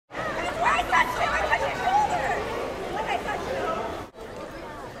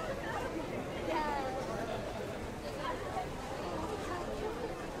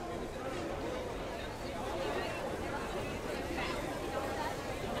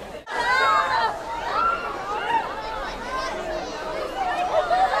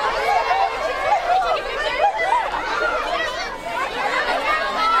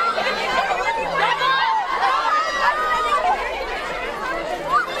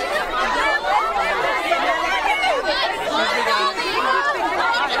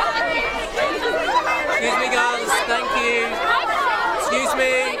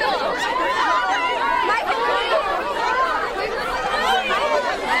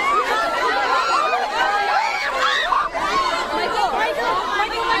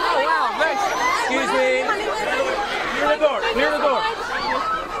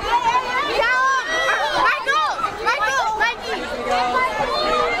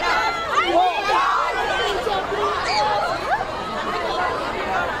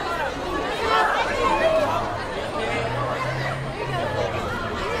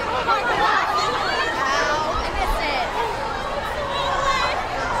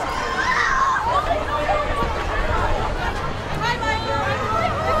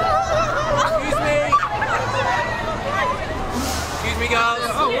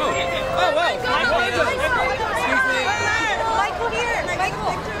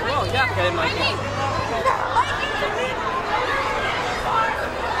Okay, Mikey.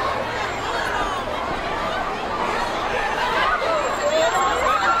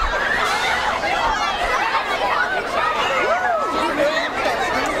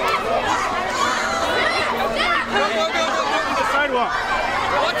 Sidewalk.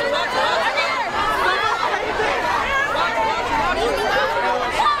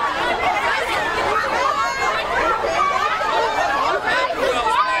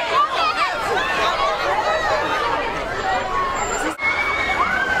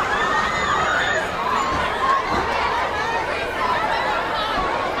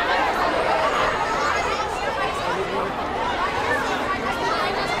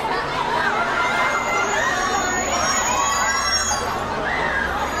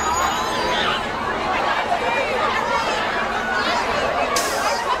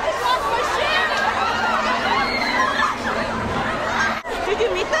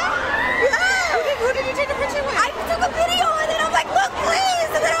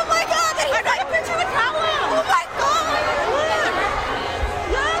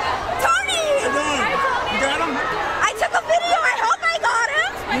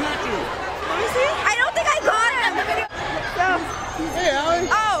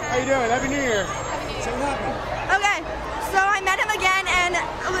 How you doing? Happy New Year. So what happened? Okay, so I met him again and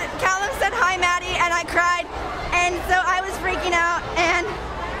Callum said hi Maddie and I cried and so I was freaking out and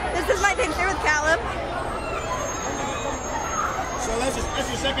this is my picture with Callum. So that's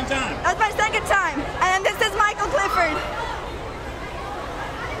your second time? That's my second time and this is Michael Clifford.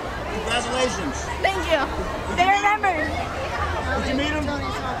 Congratulations. Thank you. They remembered. Did you meet him?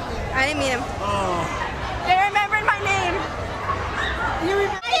 I didn't meet him. Oh. They remembered my name. You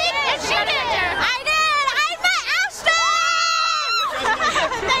remember? I did! I met Ashton!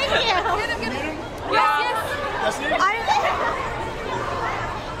 Thank you! Did you meet him? Yes. That's it?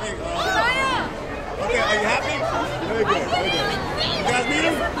 Hey, okay, are you happy? Very good, very good. You guys meet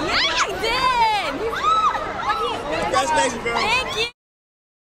him? Yeah, I did! Congratulations, girl. Thank you!